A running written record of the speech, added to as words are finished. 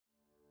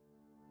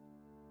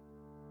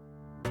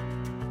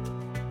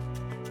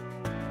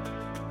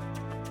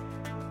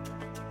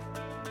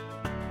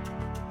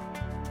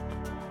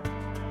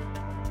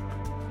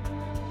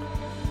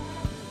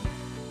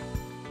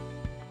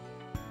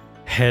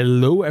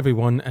Hello,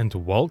 everyone, and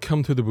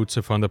welcome to the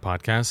Bootstrap Founder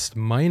podcast.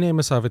 My name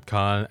is Arvid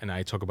Kahl, and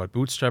I talk about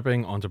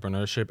bootstrapping,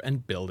 entrepreneurship,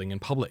 and building in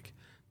public.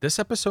 This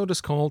episode is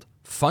called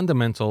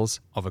Fundamentals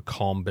of a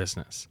Calm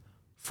Business.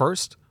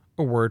 First,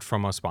 a word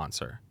from our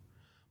sponsor.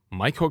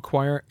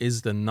 MicroAcquire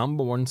is the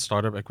number one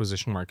startup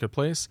acquisition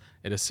marketplace.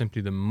 It is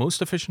simply the most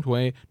efficient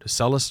way to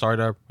sell a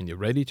startup when you're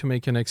ready to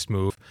make your next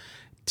move.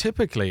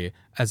 Typically,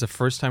 as a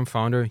first-time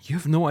founder, you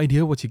have no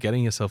idea what you're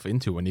getting yourself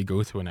into when you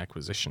go through an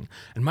acquisition.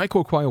 And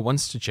MicroAcquire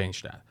wants to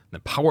change that. And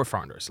empower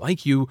founders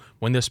like you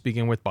when they're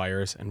speaking with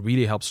buyers and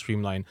really help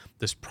streamline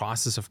this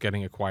process of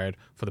getting acquired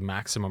for the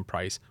maximum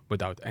price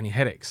without any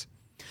headaches.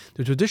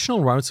 The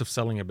traditional routes of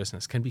selling a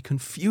business can be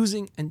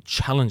confusing and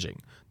challenging.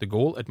 The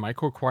goal at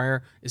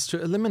MicroAcquire is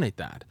to eliminate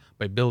that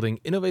by building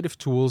innovative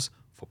tools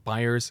for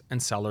buyers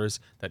and sellers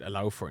that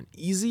allow for an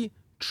easy,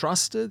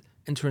 trusted,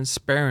 and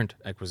transparent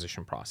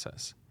acquisition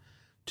process.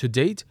 To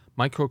date,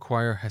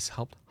 MicroAcquire has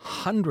helped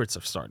hundreds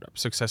of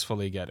startups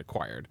successfully get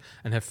acquired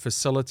and have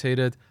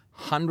facilitated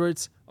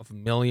hundreds of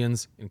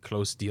millions in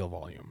closed deal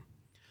volume.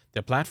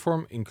 Their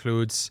platform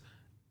includes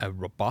a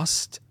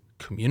robust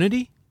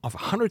community of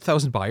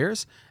 100,000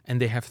 buyers,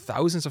 and they have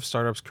thousands of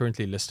startups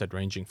currently listed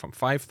ranging from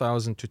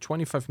 5,000 to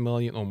 25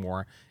 million or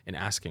more in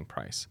asking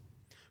price.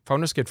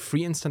 Founders get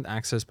free instant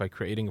access by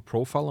creating a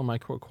profile on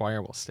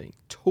MicroAcquire while staying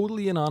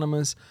totally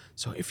anonymous.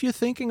 So if you're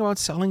thinking about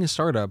selling a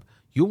startup,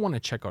 you'll want to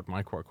check out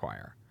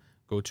MicroAcquire.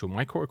 Go to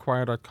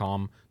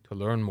microacquire.com to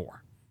learn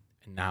more.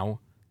 And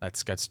now,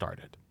 let's get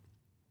started.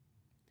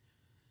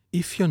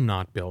 If you're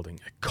not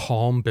building a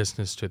calm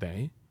business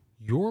today,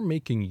 you're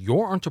making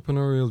your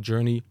entrepreneurial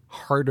journey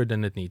harder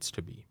than it needs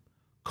to be.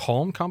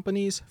 Calm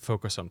companies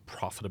focus on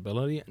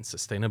profitability and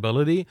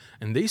sustainability,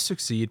 and they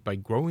succeed by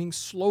growing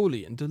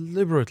slowly and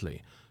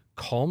deliberately,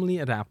 calmly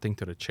adapting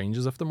to the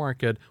changes of the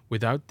market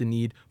without the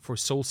need for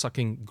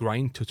soul-sucking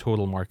grind to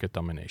total market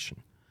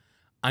domination.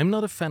 I'm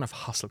not a fan of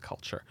hustle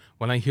culture.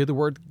 When I hear the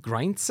word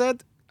grind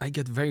said, I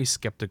get very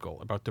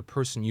skeptical about the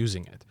person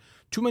using it.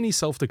 Too many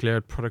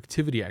self-declared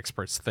productivity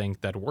experts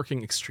think that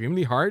working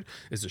extremely hard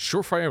is a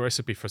surefire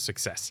recipe for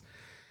success.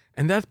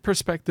 And that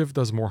perspective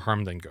does more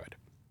harm than good.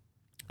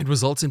 It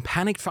results in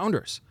panicked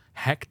founders,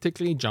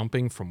 hectically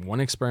jumping from one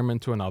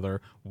experiment to another,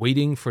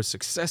 waiting for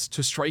success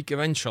to strike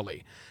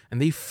eventually.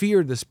 And they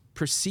fear this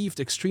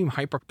perceived extreme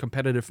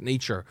hyper-competitive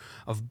nature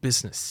of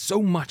business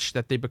so much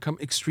that they become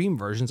extreme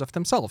versions of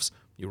themselves,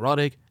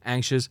 neurotic,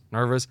 anxious,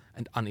 nervous,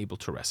 and unable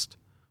to rest.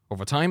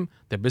 Over time,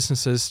 their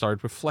businesses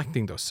start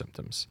reflecting those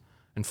symptoms.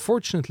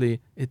 Unfortunately,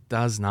 it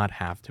does not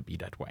have to be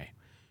that way.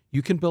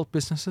 You can build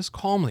businesses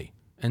calmly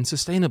and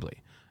sustainably.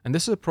 And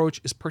this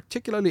approach is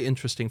particularly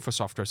interesting for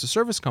software as a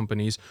service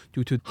companies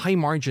due to high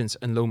margins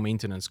and low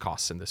maintenance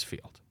costs in this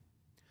field.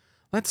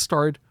 Let's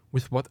start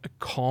with what a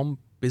calm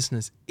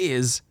business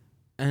is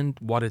and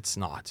what it's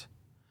not.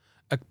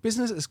 A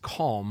business is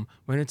calm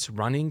when it's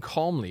running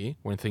calmly,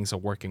 when things are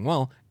working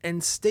well,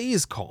 and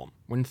stays calm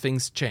when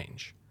things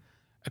change.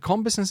 A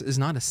calm business is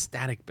not a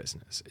static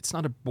business. It's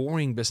not a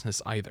boring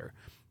business either.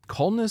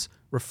 Calmness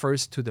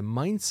refers to the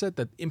mindset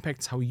that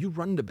impacts how you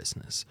run the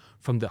business,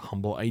 from the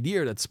humble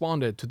idea that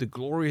spawned it to the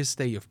glorious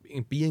day of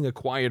being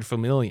acquired for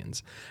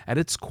millions. At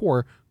its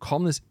core,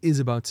 calmness is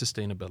about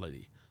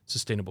sustainability,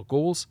 sustainable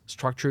goals,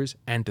 structures,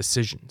 and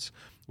decisions.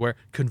 Where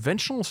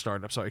conventional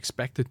startups are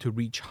expected to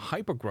reach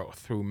hypergrowth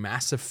through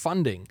massive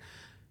funding,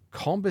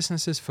 calm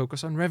businesses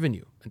focus on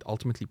revenue and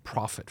ultimately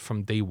profit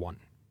from day one.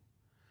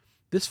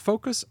 This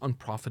focus on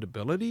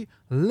profitability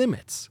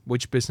limits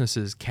which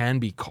businesses can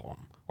be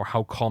calm or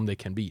how calm they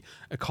can be.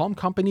 A calm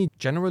company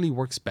generally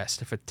works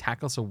best if it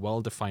tackles a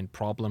well-defined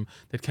problem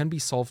that can be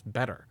solved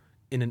better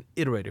in an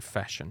iterative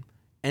fashion.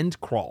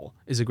 Endcrawl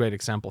is a great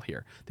example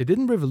here. They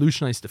didn't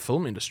revolutionize the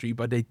film industry,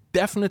 but they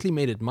definitely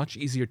made it much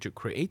easier to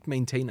create,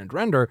 maintain, and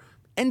render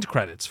end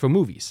credits for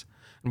movies.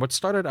 And what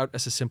started out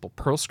as a simple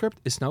Perl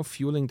script is now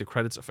fueling the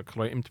credits of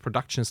acclaimed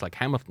productions like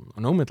Hamilton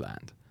or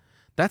Nomadland.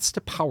 That's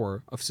the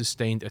power of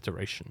sustained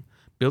iteration,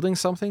 building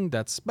something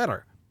that's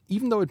better,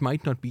 even though it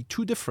might not be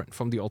too different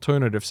from the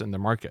alternatives in the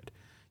market.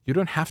 You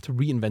don't have to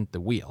reinvent the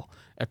wheel.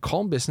 A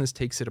calm business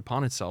takes it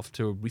upon itself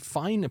to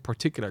refine a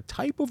particular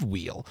type of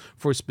wheel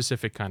for a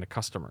specific kind of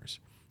customers.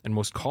 And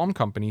most calm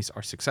companies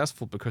are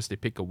successful because they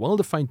pick a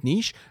well-defined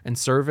niche and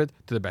serve it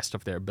to the best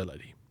of their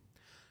ability.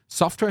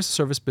 Software as a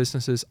service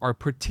businesses are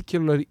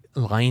particularly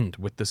aligned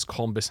with this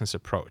calm business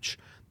approach.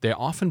 They are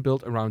often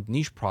built around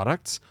niche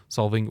products,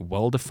 solving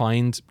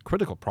well-defined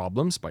critical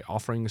problems by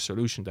offering a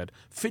solution that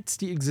fits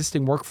the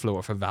existing workflow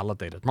of a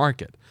validated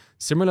market.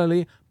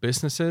 Similarly,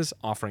 businesses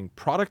offering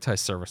productized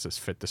services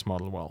fit this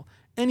model well.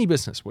 Any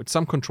business with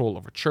some control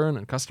over churn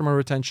and customer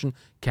retention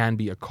can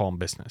be a calm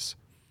business.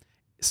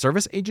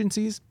 Service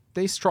agencies,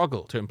 they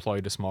struggle to employ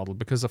this model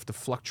because of the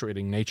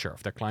fluctuating nature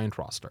of their client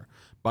roster,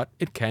 but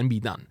it can be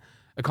done.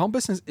 A calm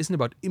business isn't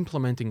about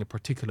implementing a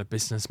particular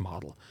business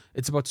model.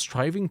 It's about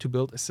striving to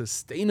build a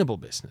sustainable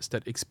business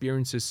that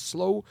experiences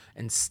slow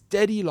and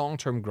steady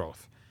long-term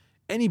growth.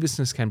 Any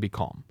business can be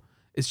calm.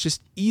 It's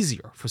just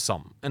easier for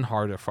some and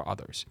harder for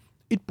others.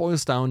 It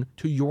boils down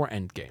to your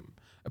end game.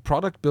 A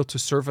product built to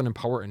serve and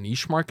empower a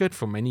niche market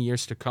for many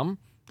years to come,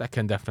 that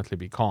can definitely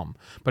be calm.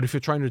 But if you're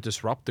trying to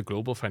disrupt the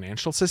global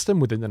financial system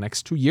within the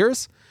next 2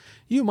 years,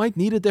 you might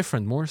need a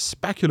different, more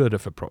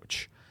speculative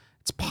approach.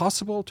 It's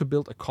possible to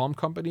build a calm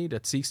company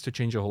that seeks to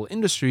change a whole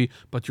industry,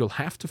 but you'll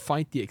have to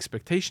fight the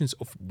expectations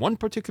of one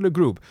particular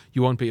group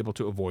you won't be able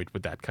to avoid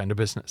with that kind of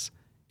business: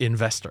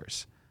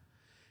 investors.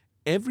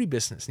 Every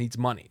business needs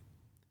money,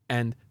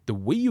 and the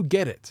way you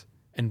get it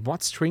and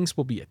what strings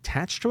will be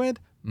attached to it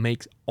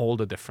makes all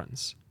the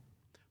difference.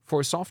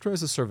 For a software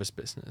as a service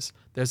business,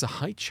 there's a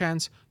high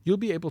chance you'll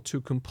be able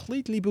to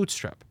completely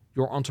bootstrap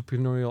your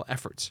entrepreneurial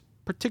efforts,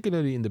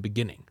 particularly in the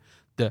beginning.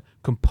 The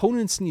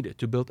components needed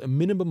to build a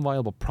minimum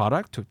viable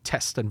product to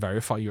test and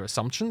verify your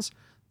assumptions,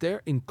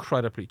 they're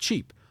incredibly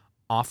cheap,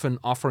 often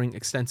offering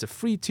extensive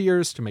free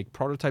tiers to make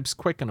prototypes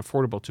quick and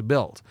affordable to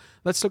build.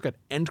 Let's look at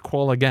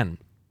Endcrawl again.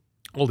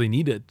 All they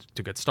needed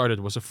to get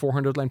started was a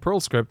 400-line Perl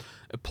script,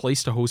 a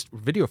place to host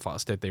video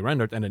files that they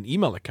rendered, and an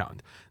email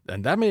account.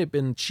 And that may have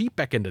been cheap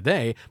back in the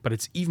day, but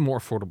it's even more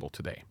affordable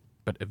today.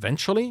 But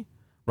eventually,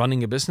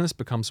 running a business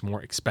becomes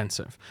more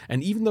expensive.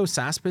 And even though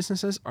SaaS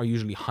businesses are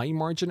usually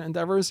high-margin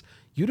endeavors,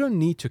 you don't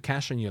need to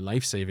cash in your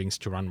life savings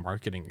to run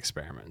marketing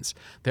experiments.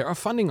 There are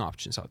funding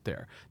options out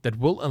there that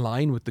will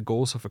align with the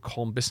goals of a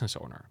calm business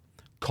owner.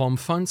 Calm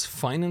funds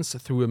finance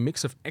through a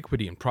mix of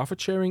equity and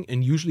profit sharing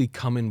and usually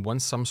come in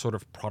once some sort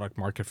of product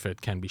market fit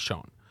can be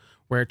shown.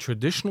 Where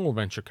traditional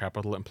venture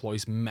capital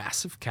employs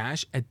massive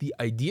cash at the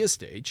idea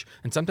stage,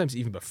 and sometimes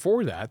even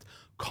before that,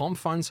 calm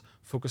funds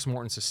focus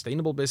more on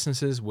sustainable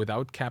businesses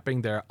without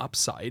capping their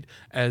upside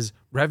as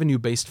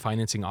revenue-based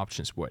financing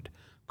options would.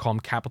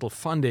 Calm capital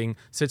funding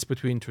sits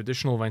between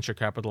traditional venture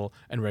capital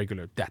and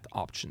regular debt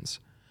options.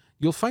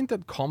 You'll find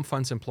that calm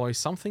funds employ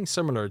something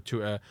similar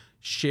to a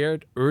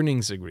shared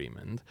earnings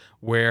agreement,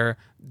 where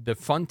the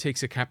fund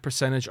takes a cap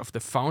percentage of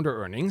the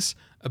founder earnings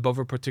above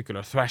a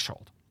particular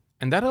threshold.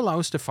 And that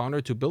allows the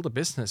founder to build a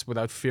business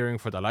without fearing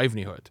for their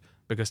livelihood,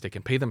 because they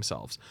can pay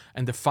themselves.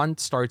 And the fund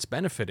starts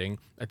benefiting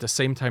at the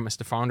same time as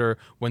the founder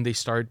when they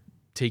start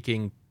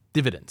taking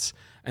dividends.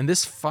 And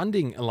this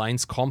funding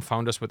aligns calm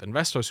founders with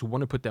investors who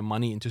want to put their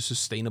money into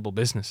sustainable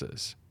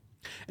businesses.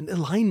 And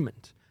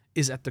alignment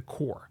is at the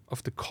core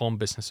of the calm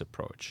business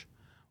approach.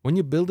 When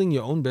you're building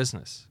your own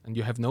business and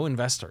you have no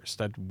investors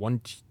that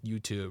want you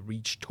to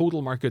reach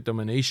total market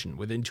domination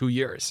within 2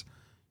 years,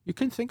 you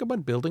can think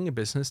about building a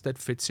business that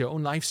fits your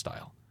own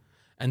lifestyle.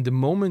 And the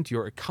moment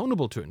you're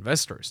accountable to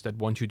investors that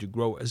want you to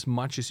grow as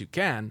much as you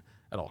can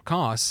at all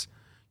costs,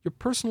 your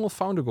personal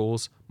founder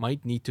goals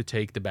might need to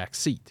take the back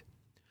seat.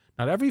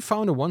 Not every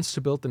founder wants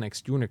to build the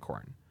next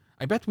unicorn.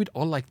 I bet we'd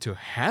all like to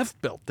have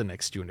built the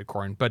next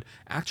unicorn, but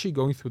actually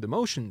going through the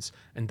motions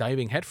and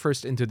diving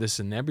headfirst into this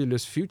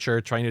nebulous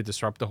future trying to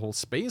disrupt the whole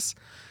space,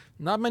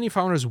 not many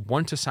founders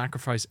want to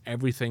sacrifice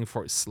everything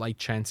for a slight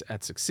chance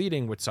at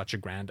succeeding with such a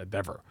grand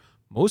endeavor.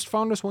 Most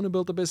founders want to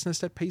build a business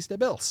that pays their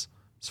bills,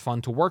 is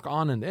fun to work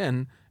on and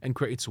in, and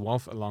creates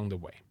wealth along the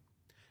way.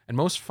 And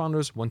most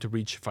founders want to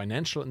reach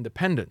financial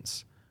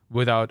independence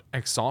without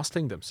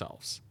exhausting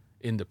themselves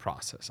in the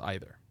process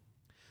either.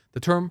 The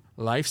term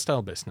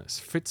lifestyle business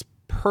fits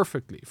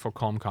perfectly for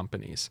calm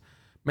companies.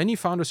 Many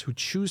founders who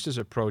choose this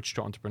approach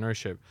to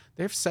entrepreneurship,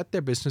 they have set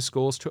their business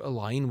goals to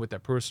align with their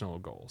personal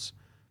goals.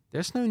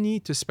 There's no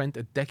need to spend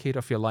a decade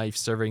of your life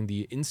serving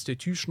the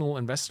institutional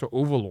investor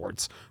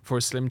overlords for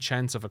a slim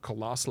chance of a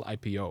colossal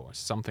IPO or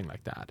something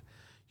like that.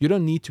 You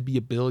don't need to be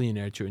a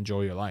billionaire to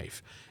enjoy your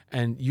life.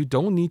 And you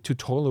don't need to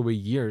toil away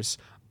years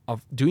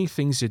of doing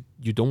things that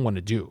you don't want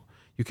to do.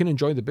 You can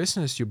enjoy the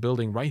business you're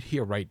building right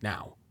here, right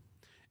now.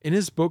 In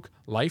his book,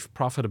 Life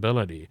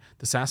Profitability,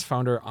 the SaaS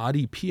founder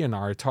Adi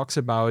Pienaar talks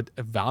about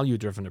a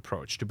value-driven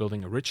approach to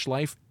building a rich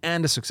life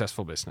and a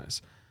successful business.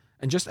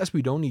 And just as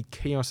we don't need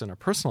chaos in our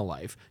personal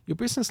life, your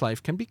business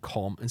life can be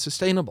calm and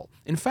sustainable.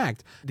 In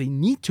fact, they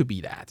need to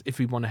be that if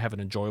we want to have an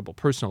enjoyable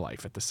personal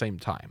life at the same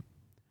time.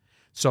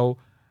 So,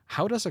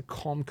 how does a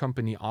calm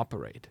company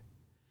operate?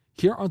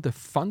 Here are the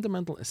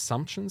fundamental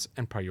assumptions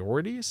and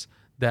priorities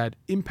that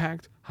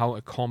impact how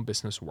a calm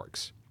business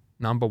works.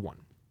 Number 1.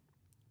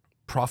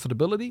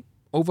 Profitability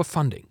over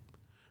funding.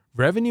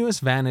 Revenue is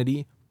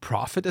vanity,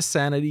 profit is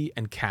sanity,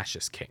 and cash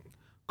is king.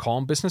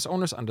 Calm business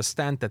owners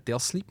understand that they'll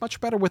sleep much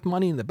better with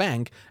money in the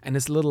bank and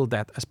as little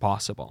debt as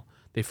possible.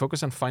 They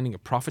focus on finding a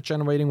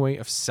profit-generating way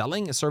of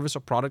selling a service or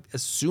product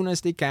as soon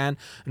as they can,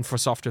 and for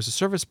software as a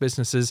service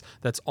businesses,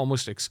 that's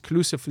almost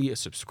exclusively a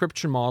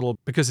subscription model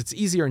because it's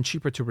easier and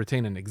cheaper to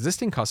retain an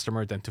existing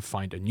customer than to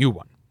find a new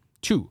one.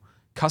 2.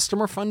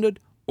 Customer-funded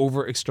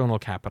over external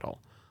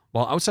capital.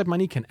 While outside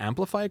money can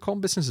amplify a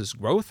calm business's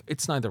growth,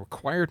 it's neither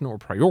required nor a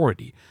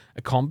priority.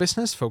 A calm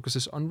business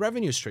focuses on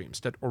revenue streams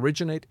that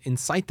originate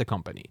inside the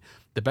company.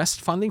 The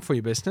best funding for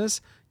your business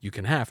you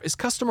can have is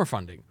customer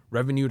funding,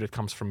 revenue that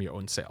comes from your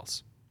own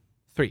sales.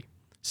 3.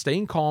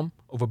 Staying calm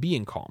over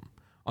being calm.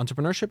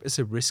 Entrepreneurship is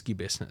a risky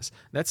business.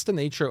 That's the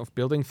nature of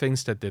building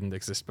things that didn't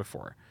exist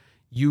before.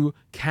 You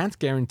can't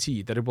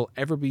guarantee that it will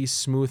ever be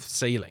smooth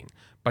sailing,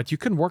 but you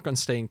can work on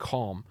staying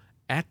calm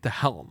at the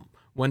helm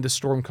when the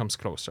storm comes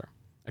closer.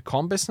 A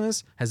calm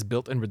business has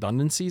built-in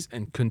redundancies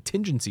and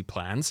contingency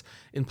plans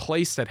in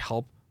place that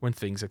help when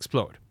things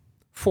explode.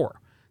 4.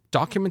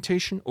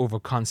 Documentation over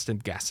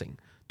constant guessing.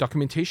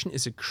 Documentation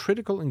is a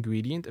critical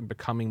ingredient in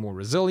becoming more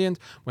resilient.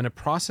 When a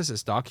process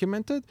is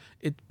documented,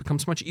 it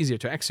becomes much easier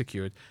to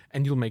execute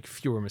and you'll make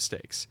fewer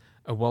mistakes.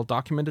 A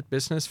well-documented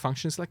business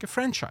functions like a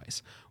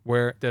franchise,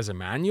 where there's a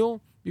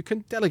manual, you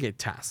can delegate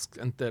tasks,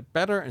 and the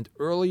better and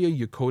earlier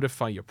you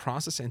codify your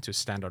process into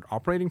standard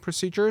operating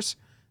procedures,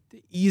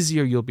 the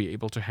easier you'll be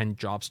able to hand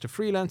jobs to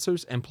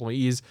freelancers,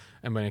 employees,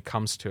 and when it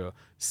comes to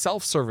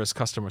self-service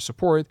customer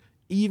support,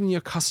 even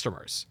your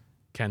customers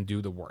can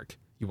do the work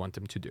you want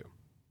them to do.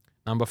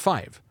 Number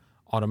 5,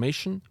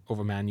 automation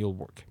over manual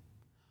work.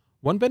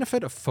 One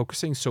benefit of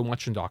focusing so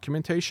much on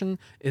documentation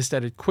is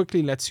that it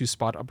quickly lets you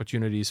spot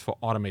opportunities for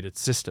automated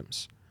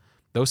systems.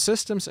 Those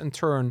systems, in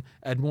turn,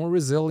 add more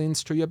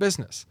resilience to your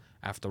business.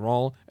 After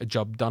all, a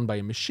job done by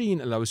a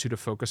machine allows you to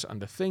focus on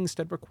the things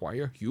that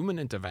require human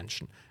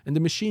intervention, and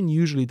the machine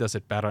usually does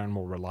it better and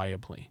more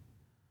reliably.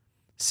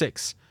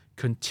 6.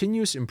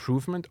 Continuous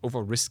improvement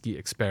over risky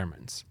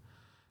experiments.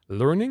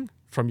 Learning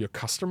from your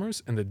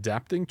customers and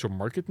adapting to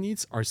market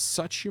needs are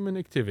such human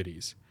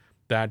activities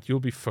that you'll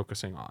be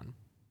focusing on.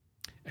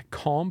 A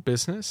calm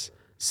business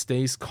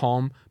stays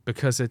calm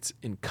because it's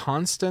in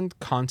constant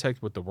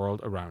contact with the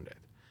world around it.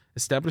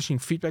 Establishing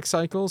feedback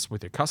cycles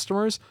with your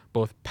customers,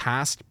 both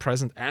past,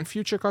 present, and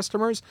future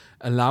customers,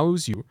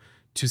 allows you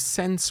to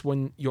sense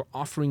when your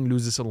offering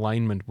loses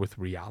alignment with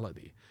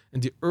reality.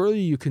 And the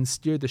earlier you can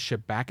steer the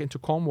ship back into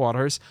calm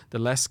waters, the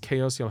less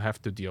chaos you'll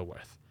have to deal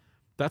with.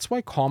 That's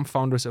why calm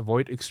founders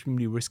avoid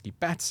extremely risky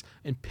bets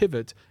and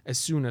pivot as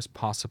soon as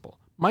possible.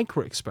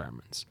 Micro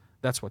experiments,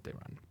 that's what they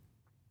run.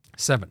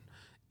 7.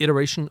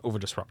 Iteration over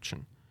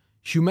disruption.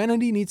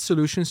 Humanity needs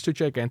solutions to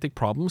gigantic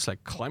problems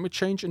like climate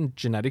change and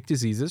genetic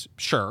diseases,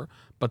 sure,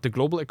 but the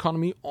global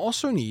economy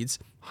also needs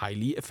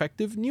highly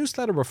effective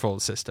newsletter referral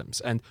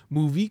systems and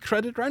movie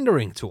credit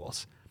rendering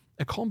tools.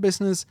 A calm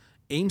business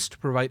aims to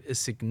provide a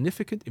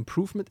significant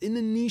improvement in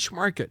a niche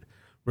market,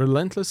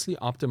 relentlessly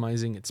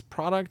optimizing its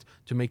product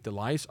to make the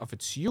lives of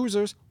its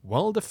users,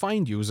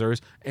 well-defined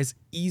users, as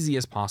easy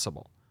as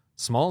possible.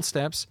 Small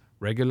steps,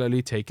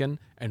 regularly taken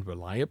and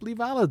reliably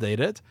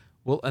validated,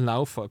 will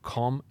allow for a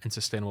calm and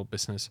sustainable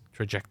business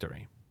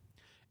trajectory.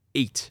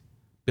 8.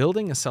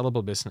 Building a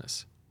sellable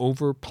business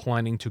over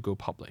planning to go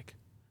public.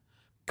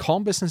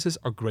 Calm businesses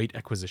are great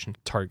acquisition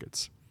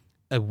targets.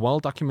 A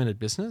well-documented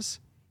business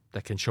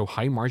that can show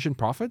high margin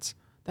profits,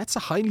 that's a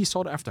highly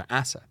sought-after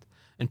asset,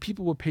 and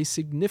people will pay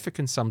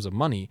significant sums of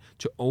money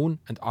to own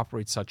and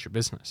operate such a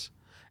business.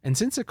 And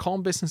since a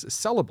calm business is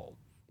sellable,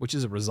 which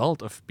is a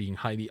result of being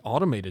highly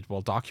automated,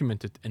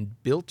 well-documented,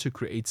 and built to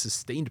create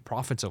sustained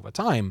profits over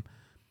time,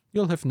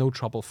 you'll have no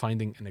trouble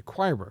finding an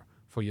acquirer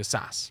for your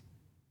SaaS.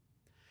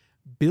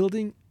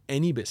 Building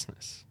any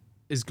business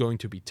is going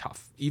to be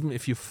tough, even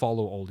if you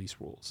follow all these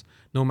rules.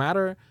 No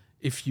matter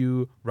if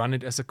you run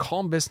it as a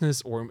calm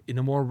business or in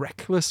a more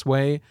reckless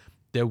way,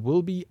 there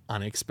will be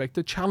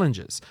unexpected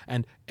challenges,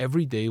 and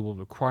every day will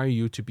require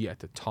you to be at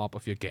the top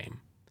of your game.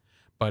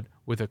 But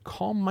with a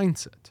calm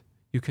mindset,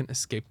 you can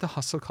escape the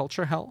hustle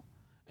culture hell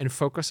and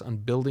focus on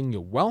building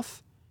your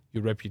wealth,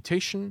 your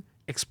reputation,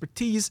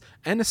 expertise,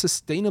 and a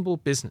sustainable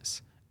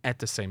business at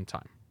the same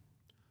time.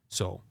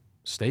 So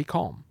stay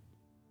calm.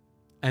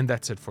 And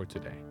that's it for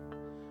today.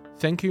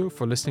 Thank you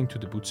for listening to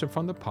the Bootstrap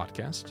Founder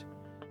podcast.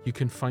 You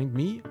can find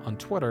me on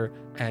Twitter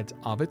at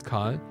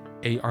AvidKahl,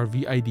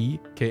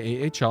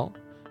 ARVIDKAHL.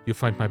 You'll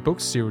find my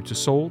books Zero to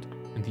Sold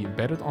and The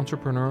Embedded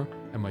Entrepreneur,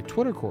 and my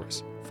Twitter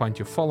course, Find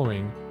Your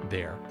Following,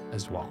 there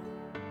as well.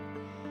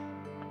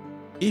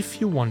 If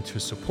you want to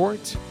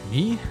support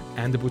me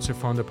and the Bootstrap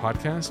Founder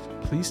podcast,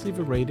 please leave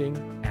a rating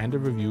and a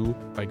review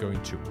by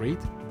going to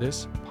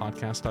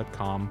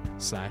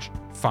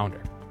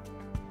ratethispodcast.com/founder.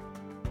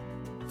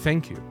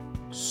 Thank you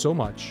so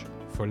much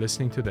for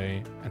listening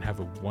today and have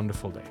a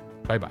wonderful day.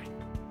 Bye-bye.